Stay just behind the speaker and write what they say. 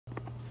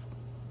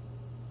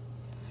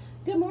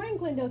Good morning,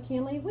 Glendale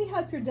Kinley. We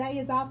hope your day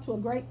is off to a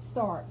great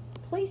start.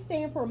 Please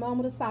stand for a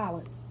moment of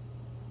silence.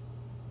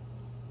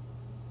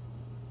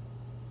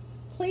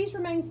 Please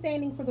remain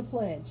standing for the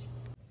pledge.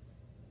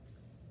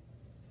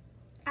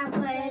 I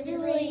pledge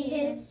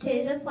allegiance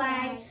to the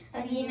flag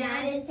of the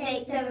United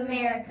States of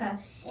America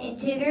and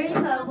to the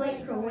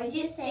republic for which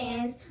it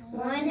stands,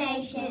 one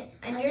nation,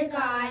 under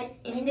God,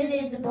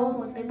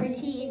 indivisible, with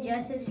liberty and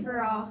justice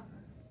for all.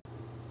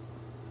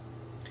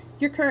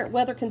 Your current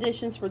weather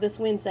conditions for this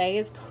Wednesday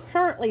is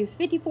currently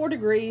 54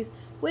 degrees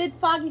with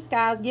foggy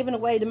skies giving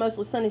way to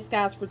mostly sunny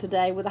skies for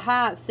today with a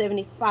high of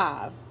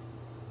 75.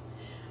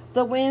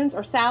 The winds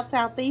are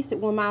south-southeast at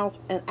 1 mile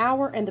an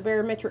hour and the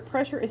barometric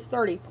pressure is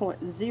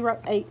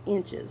 30.08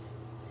 inches.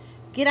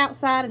 Get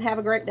outside and have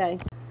a great day.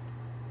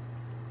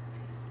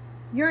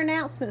 Your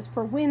announcements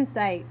for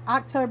Wednesday,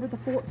 October the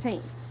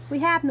 14th. We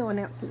have no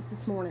announcements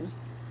this morning.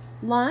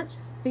 Lunch,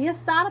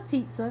 fiestada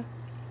pizza,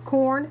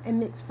 corn, and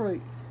mixed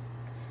fruit.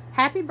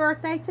 Happy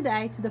birthday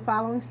today to the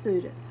following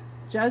students: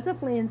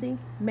 Joseph Lindsay,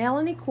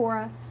 Melanie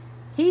Cora,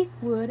 Heath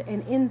Wood,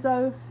 and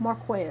Enzo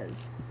Marquez.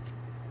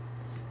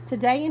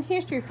 Today in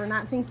history for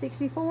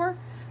 1964,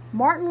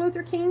 Martin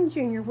Luther King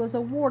Jr. was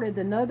awarded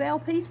the Nobel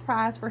Peace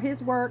Prize for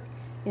his work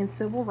in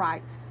civil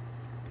rights.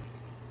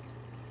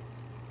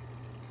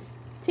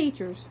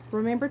 Teachers,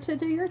 remember to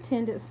do your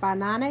attendance by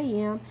 9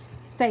 a.m.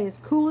 Stay as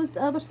cool as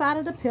the other side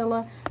of the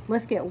pillow.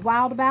 Let's get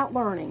wild about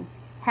learning.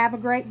 Have a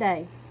great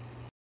day.